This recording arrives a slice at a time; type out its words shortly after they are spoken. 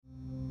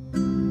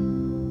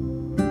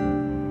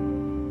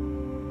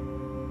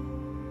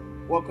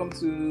welcome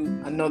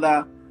to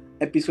another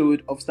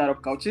episode of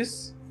Startup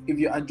Couches. If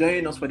you are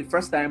joining us for the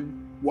first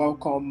time,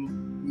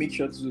 welcome. Make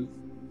sure to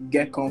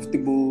get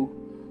comfortable.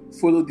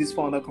 Follow these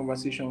founder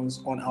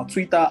conversations on our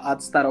Twitter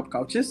at Startup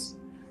Couches.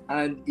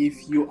 And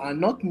if you are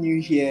not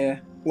new here,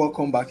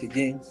 welcome back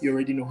again. You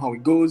already know how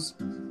it goes.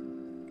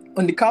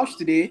 On the couch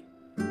today,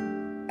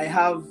 I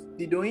have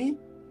Didoyin.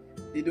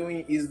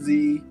 Didoyin is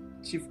the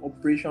Chief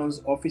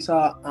Operations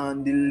Officer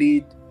and the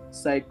lead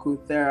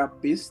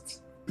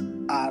psychotherapist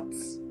at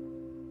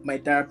My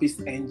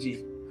Therapist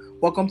NG.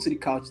 Welcome to the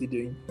couch,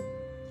 Didoyin.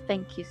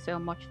 Thank you so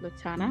much,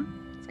 Lutana.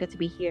 It's good to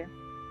be here.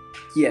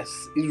 Yes,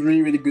 it's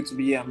really, really good to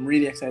be here. I'm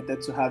really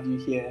excited to have you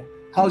here.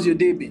 How's your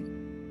day been?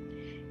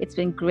 It's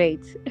been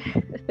great.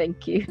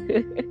 Thank you.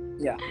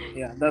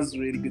 Yeah, that's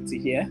really good to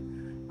hear.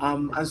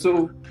 And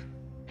so,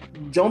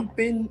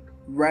 jumping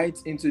right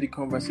into the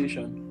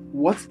conversation,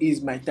 what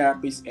is My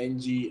Therapist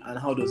NG and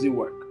how does it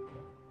work?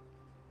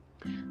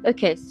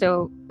 Okay,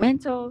 so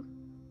mental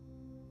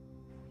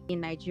in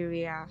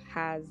Nigeria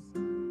has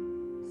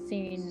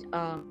seen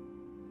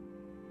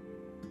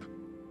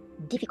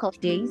difficult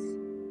days.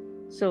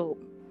 So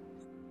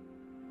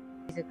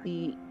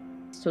basically,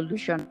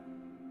 solution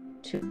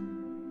to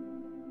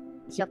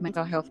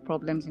mental health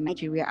problems in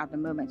Nigeria at the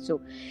moment.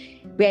 So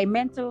we are a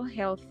mental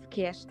health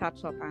care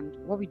startup, and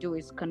what we do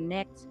is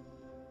connect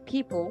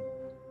people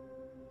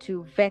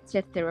to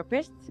vetted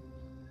therapists,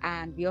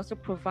 and we also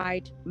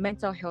provide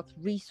mental health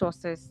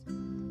resources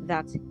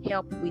that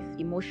help with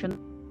emotion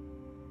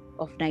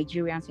of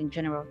Nigerians in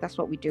general. That's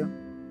what we do.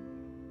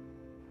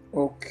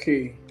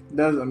 Okay,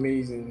 that's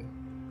amazing.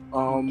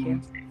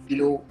 Thank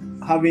you.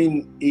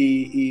 Having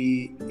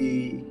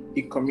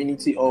a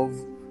community of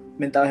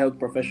mental health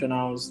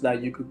professionals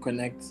that you could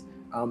connect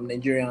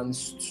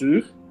Nigerians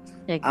to.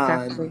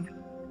 Exactly.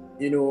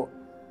 And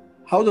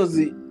how does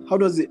the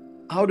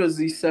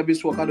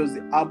service work? How does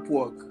the app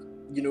work?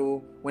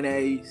 When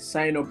I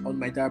sign up on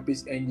My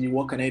Therapist NG,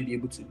 what can I be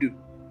able to do?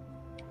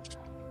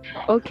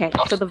 Okay,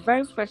 so the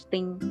very first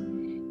thing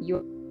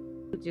you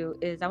do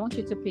is I want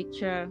you to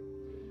picture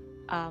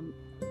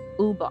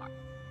Uber.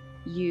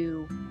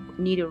 You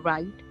need a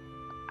ride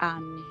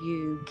and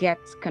you get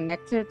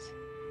connected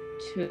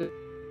to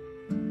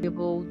a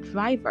able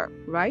driver,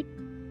 right?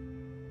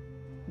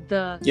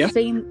 The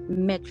same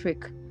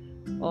metric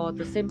or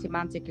the same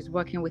semantic is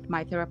working with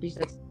My Therapist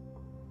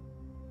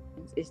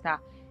is that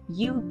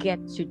you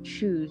get to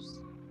choose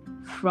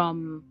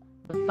from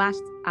a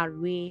vast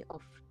array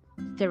of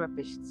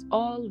therapists,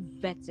 all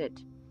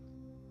vetted.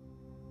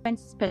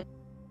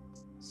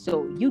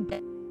 So you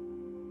get,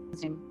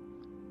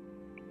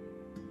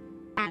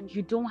 and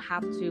you don't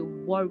have to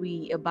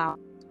worry about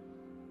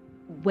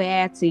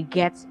where to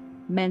get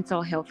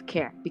mental health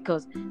care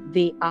because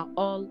they are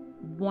all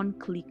one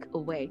click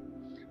away.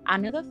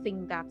 Another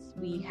thing that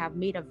we have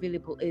made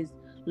available is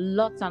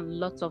lots and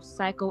lots of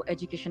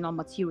psycho-educational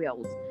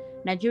materials.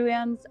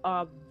 Nigerians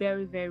are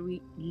very,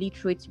 very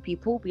literate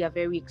people. We are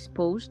very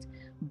exposed.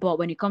 But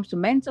when it comes to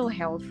mental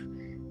health,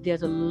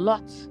 there's a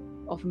lot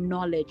of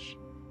knowledge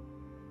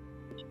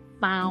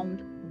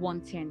found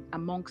wanting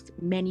amongst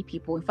many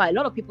people. In fact, a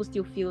lot of people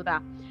still feel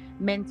that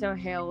mental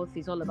health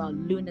is all about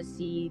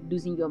lunacy,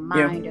 losing your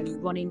mind,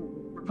 and running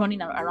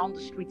around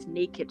the streets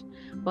naked.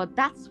 But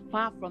that's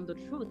far from the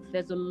truth.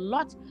 There's a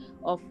lot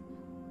of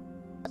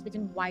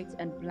between white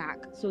and black.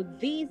 So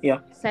these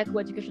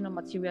psychoeducational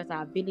materials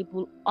are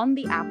available on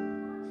the app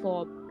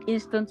for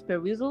instant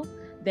perusal.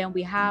 Then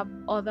we have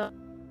other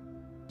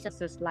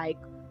resources like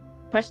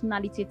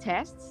personality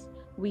tests.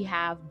 We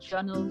have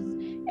journals,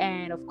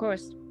 and of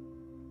course,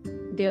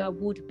 there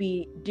would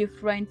be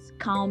different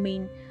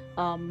calming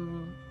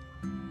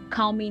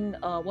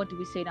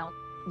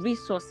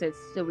resources.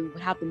 So we would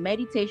have the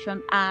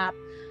meditation app,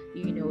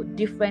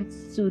 different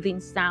soothing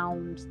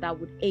sounds that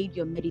would aid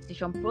your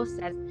meditation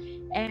process,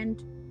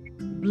 and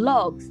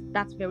blogs.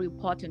 That's very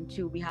important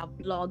too. We have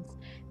blogs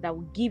that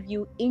will give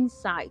you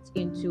insight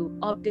into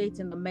updates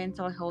in the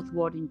mental health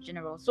world in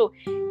general. So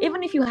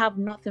even if you have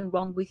nothing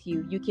wrong with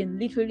you, you can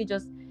literally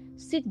just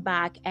sit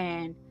back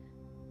and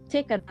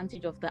take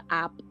advantage of the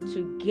app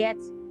to get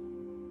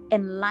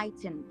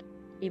enlightened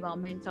about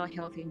mental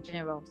health in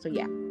general. So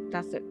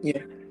that's it.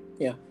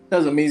 Yeah,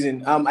 that's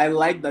amazing. I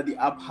like that the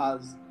app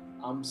has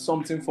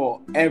something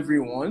for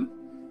everyone,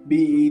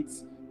 be it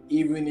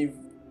even if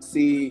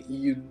say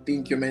you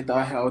think your mental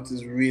health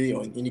is really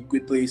in a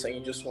good place and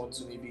you just want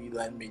to maybe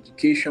learn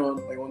medication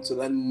or you want to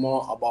learn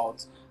more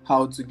about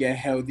how to get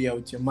healthier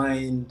with your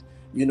mind,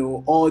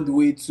 all the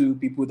way to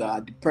people that are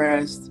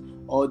depressed,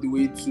 all the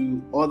way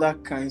to other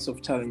kinds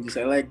of challenges.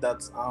 I like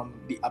that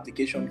the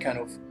application kind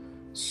of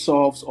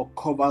solves or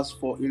covers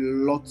for a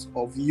lot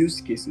of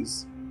use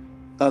cases.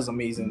 That's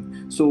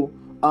amazing. So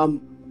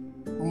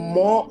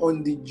more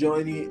on the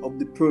journey of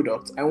the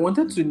product, I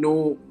wanted to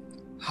know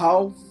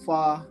how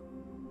far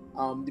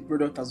the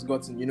product has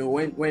gotten.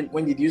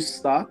 When did you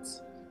start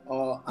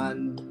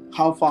and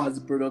how far has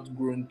the product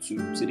grown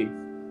to today?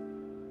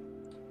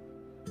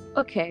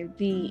 Okay,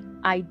 the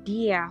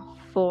idea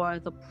for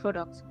the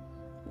product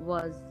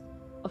was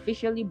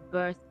officially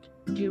birthed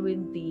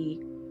during the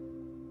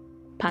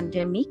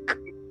pandemic,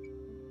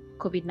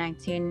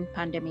 COVID-19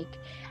 pandemic,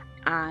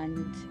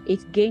 and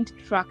it gained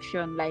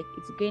traction, like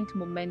it gained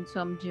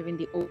momentum during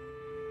the.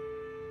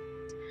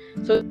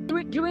 So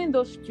during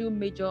those two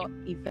major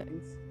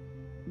events,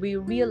 we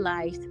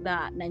realized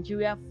that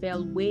Nigeria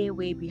fell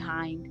way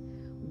behind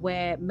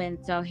where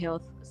mental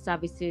health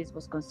services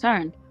was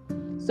concerned.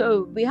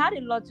 So we had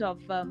a lot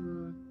of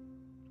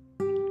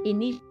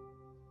initiatives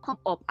come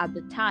up at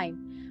the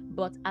time,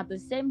 but at the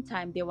same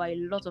time there were a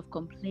lot of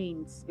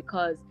complaints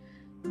because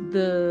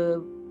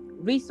the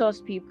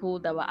resource people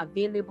that were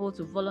available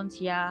to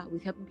volunteer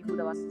with helping people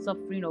that were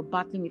suffering or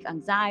battling with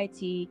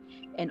anxiety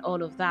and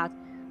all of that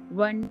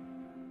weren't.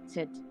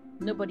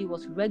 Nobody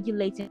was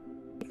regulating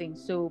anything,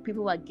 so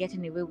people were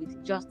getting away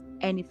with just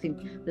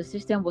anything. The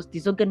system was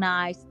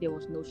disorganized, there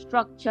was no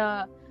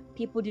structure,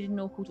 people didn't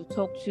know who to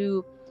talk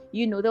to.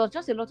 There was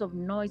just a lot of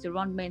noise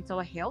around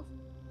mental health.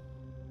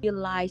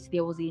 Realized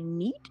there was a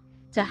need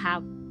to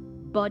have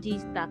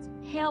bodies that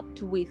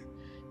helped with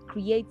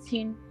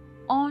creating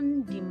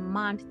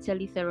on-demand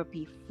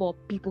teletherapy for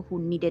people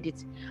who needed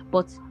it.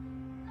 But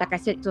like I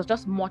said, it was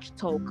just much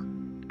talk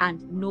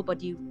and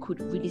nobody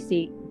could really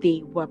say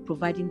they were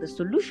providing the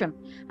solution.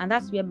 And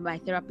that's where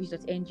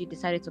mytherapist.ng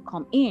decided to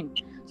come in.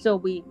 So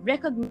we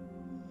recognized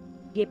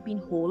a gaping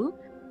hole,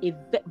 a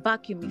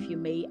vacuum if you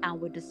may, and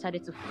we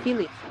decided to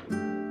fill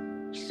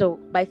it. So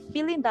by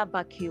filling that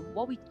vacuum,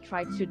 what we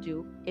tried to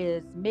do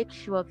is make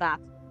sure that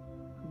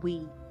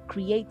we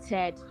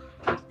created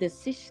the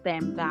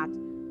system that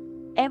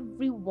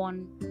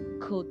everyone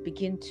could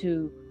begin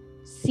to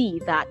see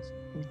that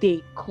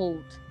they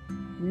could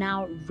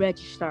now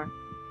register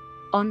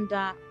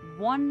under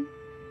one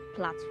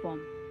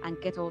platform and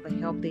get all the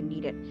help they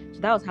needed.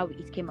 So that was how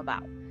it came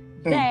about.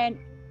 Then,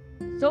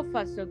 so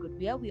far so good.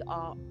 Where we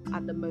are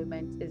at the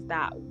moment is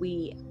that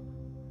with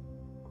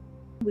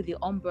the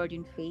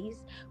onboarding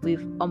phase,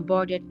 we've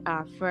onboarded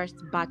our first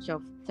batch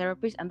of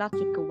therapists, and that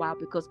took a while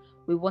because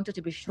we wanted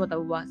to be sure that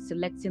we were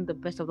selecting the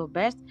best of the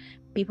best,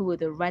 people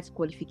with the right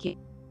qualification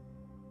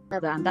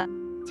and that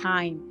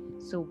time.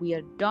 So we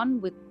are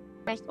done with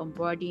first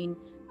onboarding,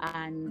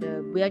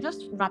 and we are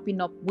just wrapping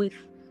up with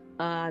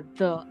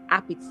the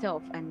app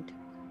itself. And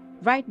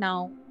right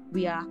now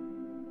we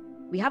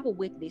have a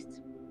wait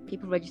list.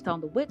 People register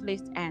on the wait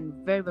list, and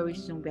very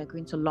soon we are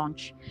going to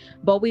launch.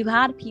 But we've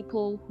had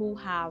people who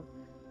have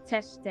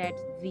tested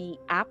the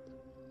app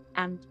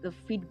and the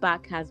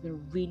feedback has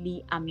been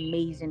really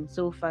amazing.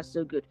 So far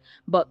so good.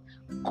 But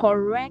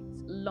correct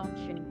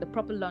launching, the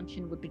proper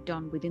launching would be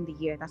done within the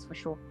year, that's for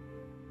sure.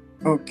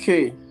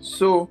 Okay,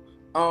 so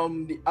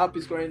the app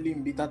is currently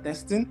in beta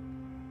testing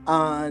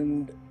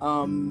and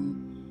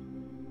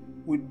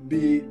would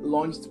be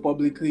launched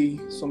publicly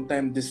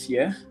sometime this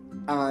year.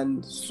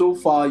 And so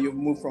far you've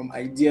moved from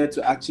idea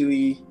to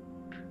actually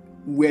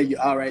where you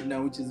are right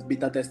now, which is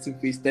beta testing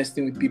phase,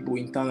 testing with people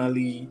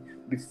internally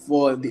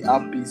before the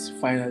app is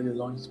finally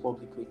launched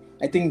publicly.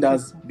 I think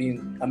that's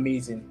been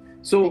amazing.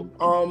 So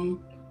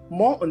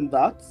more on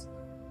that,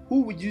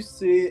 who would you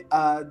say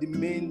are the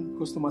main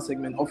customer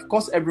segment? Of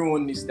course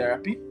everyone needs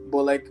therapy,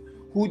 but like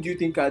who do you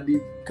think are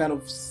the kind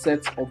of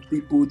set of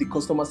people, the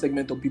customer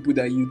segment of people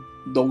that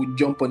would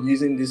jump on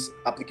using this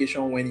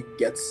application when it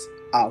gets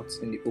out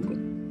in the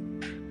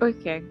open?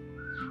 Okay,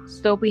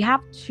 so we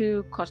have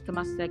two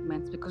customer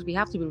segments because we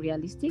have to be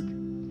realistic.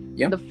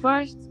 Yeah. The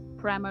first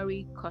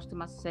primary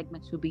customer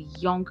segment will be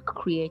young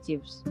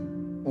creatives.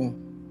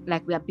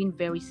 Like we are being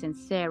very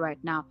sincere right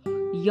now.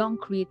 Young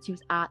creatives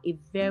are a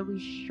very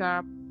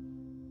sharp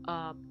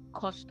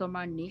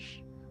customer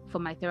niche for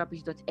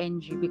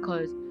mytherapist.ng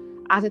because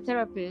as a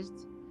therapist,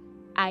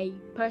 I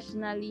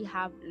personally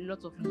have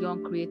lots of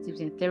young creatives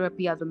in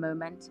therapy at the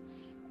moment.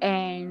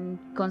 And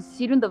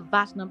considering the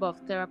vast number of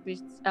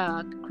therapists,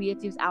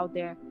 creatives out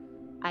there,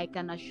 I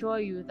can assure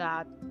you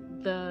that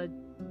the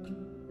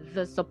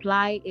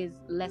supply is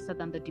lesser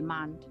than the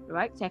demand,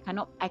 right? So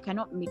I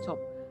cannot meet up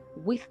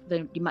with the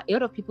demand. A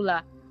lot of people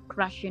are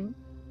crashing,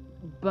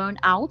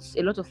 burnouts.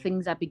 A lot of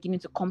things are beginning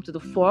to come to the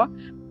fore.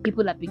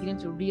 People are beginning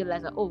to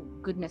realize that, oh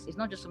goodness, it's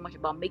not just so much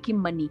about making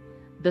money.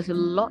 There's a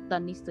lot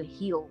that needs to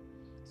heal.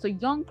 So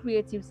young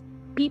creatives,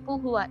 people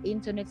who are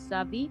internet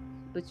savvy,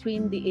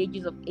 between the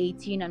ages of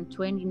 18 and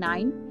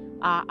 29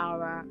 are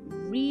our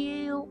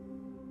real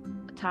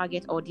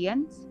target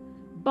audience.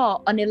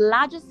 But on a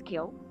larger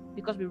scale,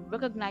 because we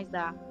recognize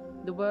that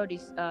the world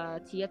is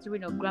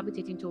teetering or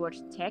gravitating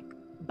towards tech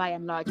by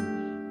and large,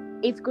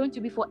 it's going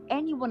to be for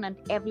anyone and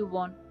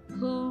everyone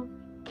who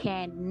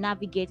can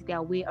navigate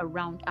their way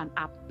around an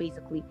app,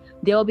 basically.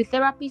 There will be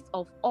therapists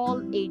of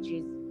all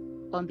ages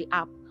on the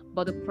app,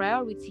 but the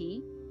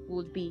priority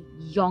would be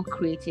young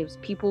creatives,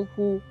 people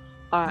who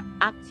are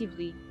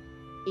actively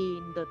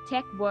in the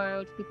tech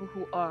world, people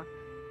who are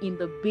in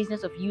the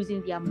business of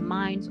using their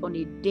minds on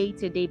a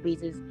day-to-day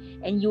basis.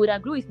 And you would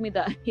agree with me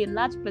that a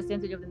large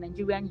percentage of the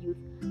Nigerian youth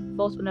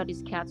falls under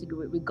this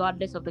category,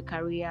 regardless of the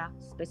career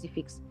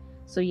specifics.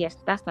 So yes,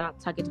 that's our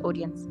target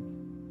audience.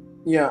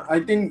 Yeah,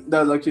 I think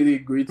that's actually a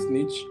great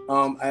niche.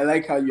 I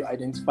like how you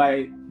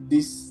identify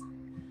this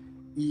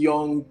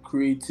young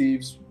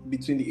creatives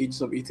between the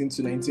ages of 18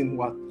 to 19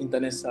 who are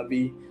internet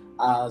savvy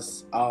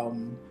as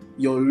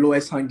your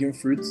lowest hanging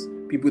fruits,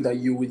 people that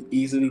you would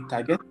easily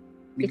target? 18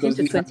 Because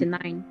to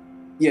 29.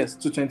 yes,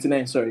 to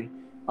 29, sorry.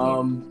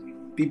 Yeah.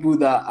 People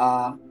that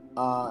are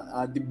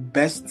the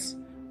best,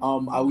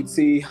 I would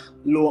say,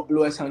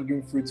 lowest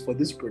hanging fruits for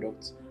this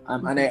product.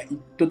 And I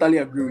totally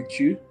agree with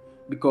you,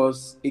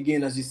 because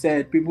again, as you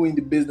said, people in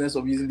the business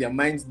of using their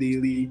minds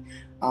daily,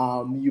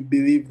 you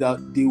believe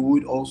that they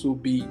would also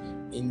be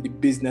in the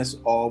business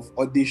of,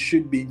 or they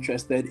should be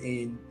interested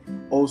in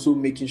also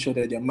making sure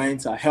that their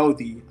minds are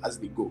healthy as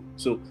they go.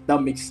 So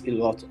that makes a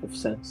lot of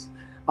sense.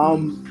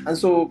 And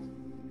so,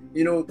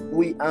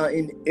 we are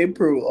in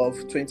April of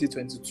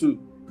 2022.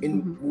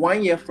 In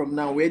 1 year from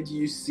now, where do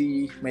you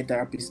see My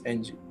Therapist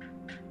NG?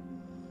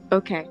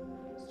 Okay,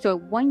 so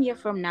 1 year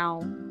from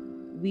now,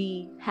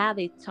 we have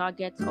a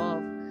target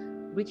of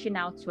reaching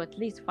out to at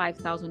least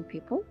 5,000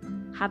 people,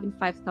 having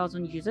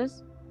 5,000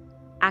 users,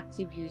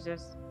 active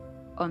users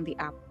on the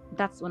app.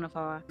 That's one of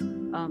our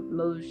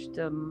most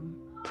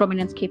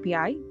prominent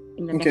KPI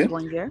in the next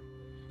 1 year.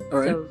 All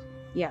right. So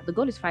yeah, the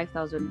goal is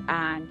 5,000,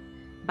 and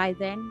by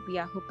then we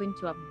are hoping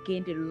to have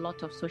gained a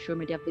lot of social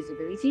media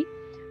visibility.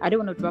 I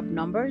don't want to drop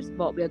numbers,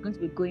 but we are going to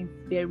be going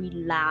very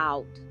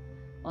loud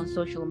on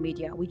social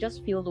media. We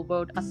just feel the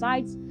world,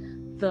 aside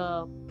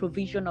the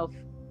provision of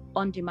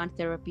on-demand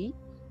therapy,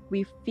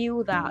 we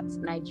feel that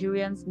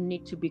Nigerians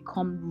need to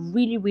become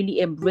really, really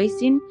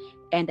embracing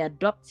and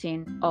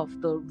adopting of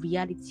the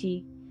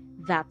reality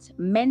that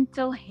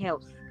mental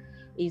health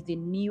is the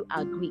new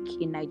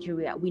agric in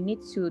Nigeria. We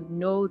need to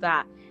know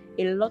that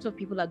a lot of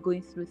people are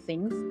going through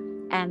things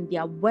and the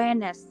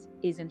awareness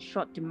is in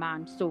short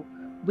demand. So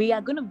we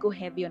are going to go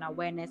heavy on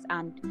awareness,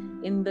 and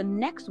in the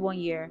next 1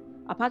 year,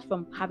 apart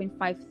from having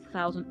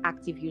 5,000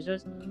 active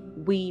users,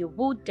 we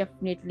will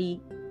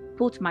definitely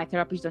put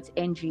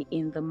mytherapist.ng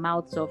in the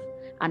mouths of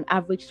an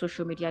average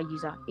social media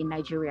user in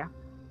Nigeria.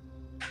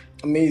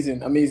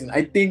 Amazing.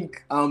 I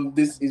think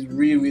this is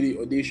really, really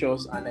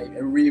audacious, and I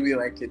really,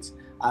 really like it.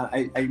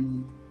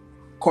 I'm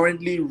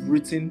currently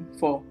rooting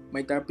for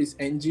My Therapist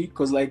NG,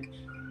 because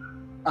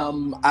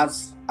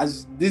as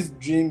these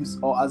dreams,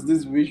 or as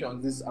these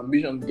visions, this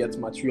ambition gets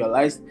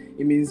materialized,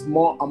 it means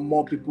more and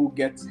more people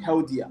get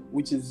healthier,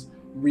 which is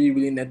really,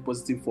 really net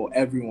positive for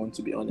everyone,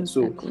 to be honest.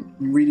 Exactly. So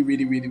really,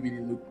 really, really,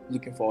 really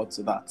looking forward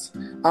to that.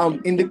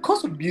 In the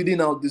course of building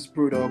out this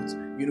product,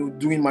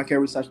 doing market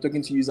research,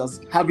 talking to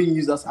users, having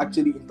users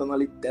actually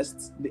internally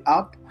test the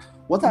app,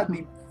 what are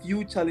the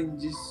few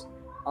challenges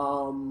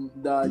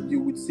that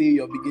you would say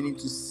you're beginning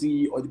to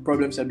see, or the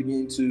problems you're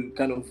beginning to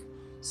kind of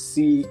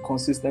see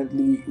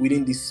consistently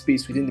within this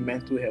space, within the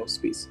mental health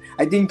space?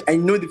 I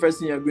know the first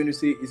thing you're going to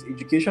say is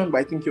education, but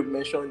I think you've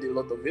mentioned a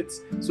lot of it.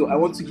 So I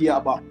want to hear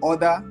about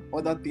other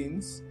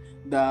things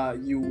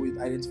that you would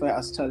identify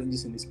as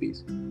challenges in the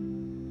space.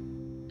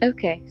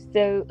 Okay,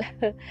 so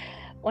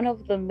one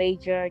of the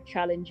major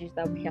challenges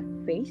that we have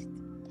faced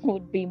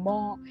would be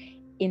more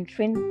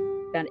intrinsic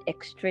than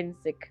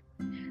extrinsic.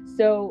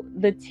 So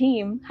the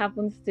team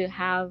happens to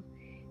have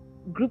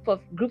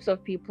groups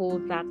of people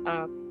that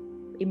are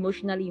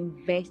emotionally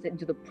invested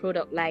into the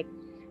product. Like,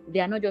 they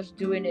are not just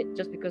doing it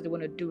just because they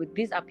want to do it.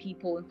 These are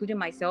people, including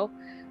myself,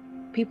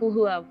 people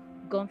who have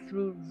gone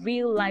through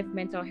real life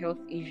mental health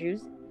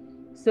issues.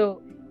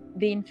 So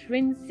the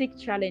intrinsic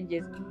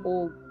challenges,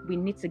 we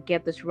need to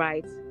get this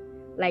right.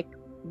 Like,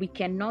 we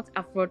cannot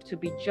afford to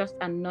be just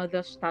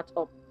another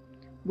startup.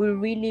 We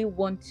really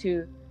want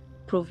to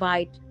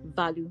provide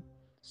value.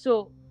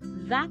 So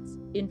that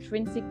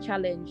intrinsic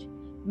challenge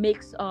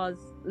makes us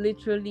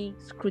literally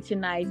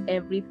scrutinize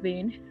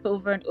everything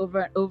over and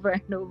over and over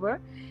and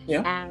over.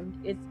 Yeah.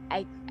 And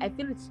I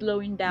feel it's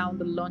slowing down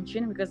the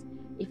launching, because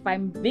if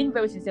I'm being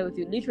very sincere with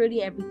you,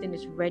 literally everything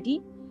is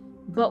ready,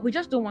 but we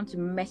just don't want to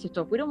mess it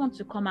up. We don't want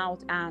to come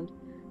out and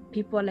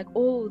people are like,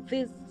 oh,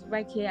 this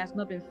right here has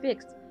not been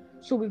fixed.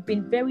 So we've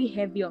been very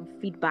heavy on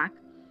feedback,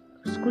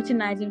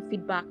 scrutinizing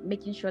feedback,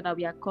 making sure that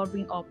we are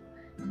covering up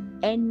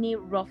any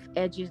rough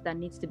edges that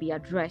needs to be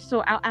addressed.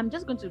 So I'm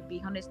just going to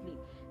be honestly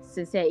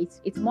sincere.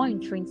 It's more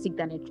intrinsic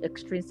than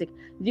extrinsic.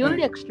 The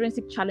only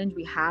extrinsic challenge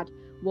we had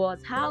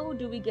was, how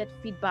do we get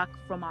feedback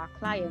from our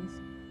clients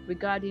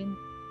regarding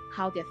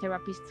how their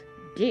therapist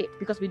did?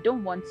 Because we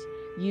don't want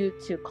you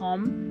to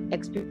come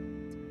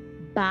experience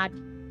bad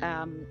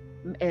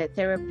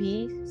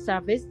therapy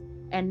service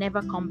and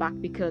never come back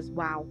because,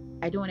 wow,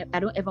 I don't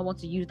ever want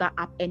to use that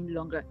app any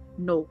longer.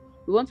 No,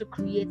 we want to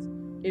create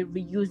a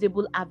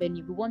reusable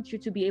avenue. We want you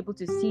to be able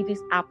to see this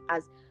app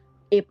as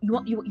you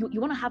want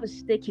to have a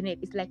stake in it.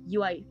 It's like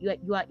you are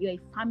a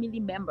family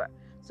member.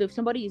 So if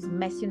somebody is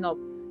messing up,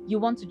 you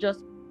want to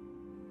just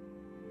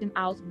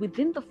out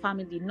within the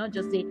family, not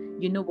just say,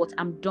 you know what,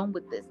 I'm done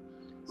with this.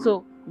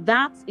 So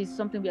that is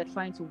something we are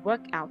trying to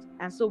work out.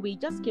 And so we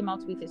just came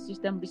out with a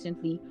system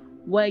recently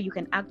where you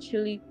can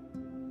actually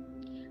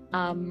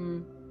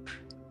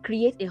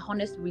create a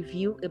honest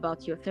review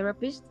about your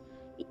therapist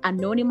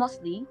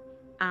anonymously,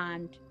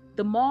 and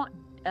the more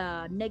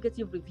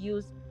negative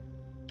reviews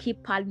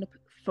keep piling up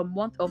from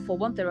one or for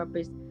one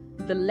therapist,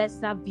 the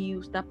lesser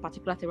views that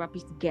particular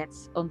therapist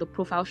gets on the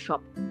profile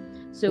shop.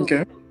 So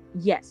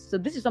yes, so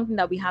this is something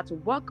that we had to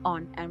work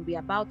on, and we're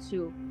about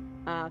to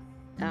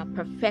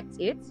perfect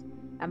it.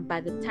 And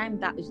by the time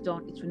that is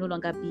done, it will no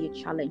longer be a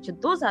challenge. So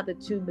those are the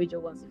two major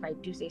ones, if I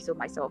do say so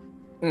myself.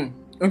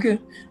 Okay.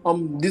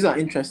 These are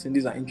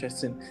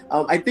interesting.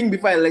 I think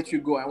before I let you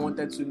go, I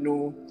wanted to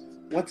know,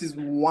 what is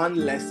one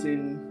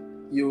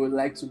lesson you would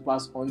like to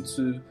pass on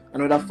to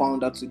another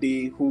founder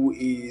today who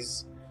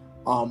is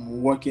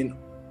working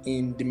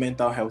in the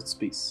mental health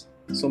space?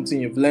 Something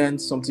you've learned,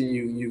 something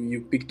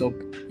you picked up,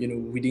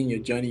 within your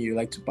journey, you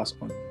like to pass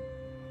on.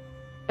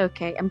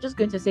 Okay, I'm just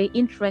going to say,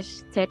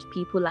 interested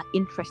people are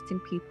interesting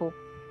people.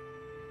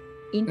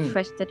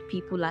 Interested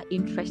people are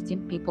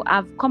interesting people.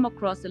 I've come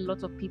across a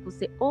lot of people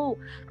say, oh,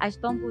 I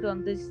stumbled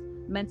on this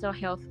mental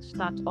health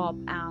startup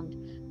and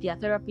their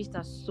therapists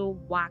are so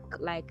whack,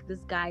 like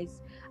these guys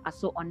are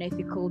so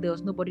unethical, there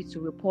was nobody to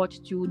report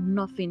to,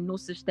 nothing, no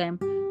system,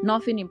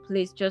 nothing in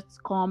place,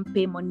 just come,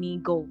 pay money,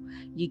 go.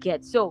 You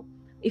get. So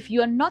if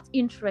you are not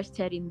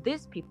interested in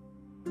these people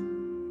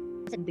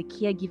in the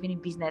caregiving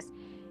business,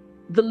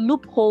 the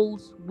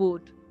loopholes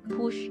would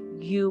push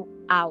you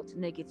out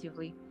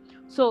negatively.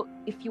 So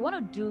if you want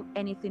to do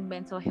anything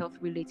mental health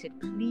related,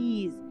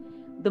 please,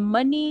 the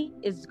money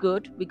is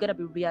good. We got to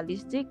be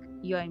realistic.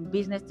 You're in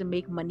business to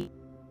make money.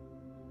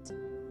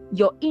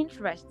 Your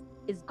interest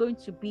is going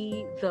to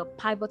be the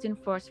pivoting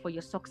force for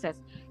your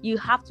success. You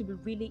have to be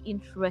really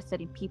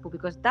interested in people,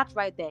 because that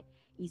right there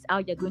is how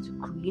you're going to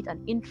create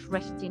an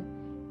interesting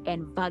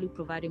and value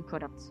providing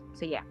product.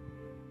 So yeah.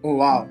 Oh,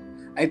 wow.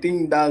 I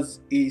think that's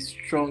a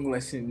strong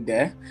lesson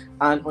there.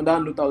 And on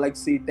that note, I would like to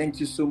say thank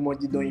you so much,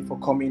 Idoyin, for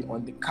coming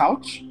on the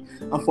couch.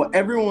 And for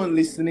everyone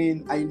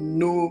listening, I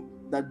know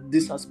that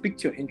this has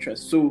piqued your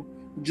interest. So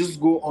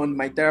just go on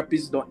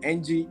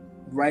mytherapist.ng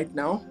right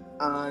now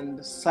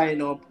and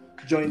sign up,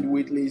 join the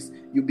waitlist.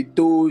 You'll be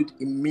told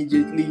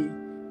immediately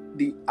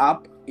the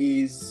app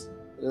is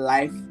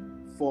live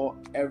for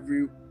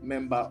every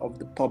member of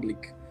the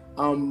public.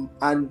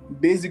 And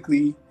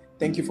basically,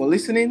 thank you for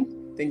listening.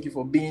 Thank you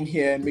for being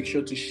here. Make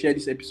sure to share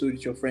this episode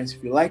with your friends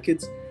if you like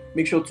it.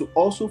 Make sure to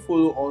also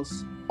follow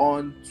us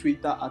on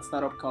Twitter at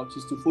Startup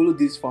Couches to follow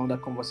these founder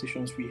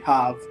conversations we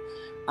have.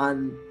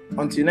 And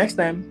until next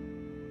time,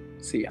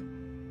 see ya.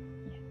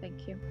 Yeah,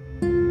 thank you.